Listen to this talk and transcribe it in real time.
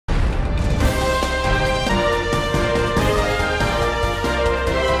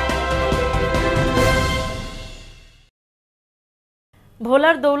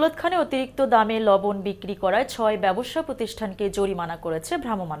ভোলার দৌলতখানে অতিরিক্ত দামে লবণ বিক্রি করায় ৬ ব্যবসা প্রতিষ্ঠানকে জরিমানা করেছে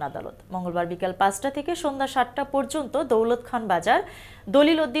ভ্রাম্যমাণ আদালত। মঙ্গলবার বিকেল ৫টা থেকে সন্ধ্যা ৭টা পর্যন্ত দৌলতখান বাজার,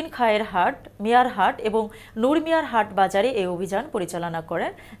 দলিল উদ্দিন খায়ের হাট, মিয়ার হাট এবং নূর মিয়ার হাট বাজারে এই অভিযান পরিচালনা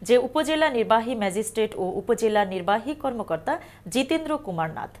করেন যে উপজেলা নির্বাহী ম্যাজিস্ট্রেট ও উপজেলা নির্বাহী কর্মকর্তা জিতেন্দ্র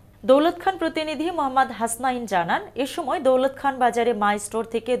কুমার নাথ। দৌলতখান প্রতিনিধি মোহাম্মদ হাসনাইন জানান, এ সময় দৌলতখান বাজারে মাই স্টোর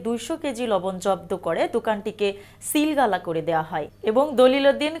থেকে ২০০ কেজি লবণ জব্দ করে দোকানটিকে সিলগালা করে দেওয়া হয় এবং দলিল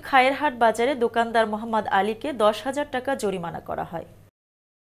উদ্দিন খায়েরহাট বাজারে দোকানদার মোহাম্মদ আলীকে ১০,০০০ টাকা জরিমানা করা হয়।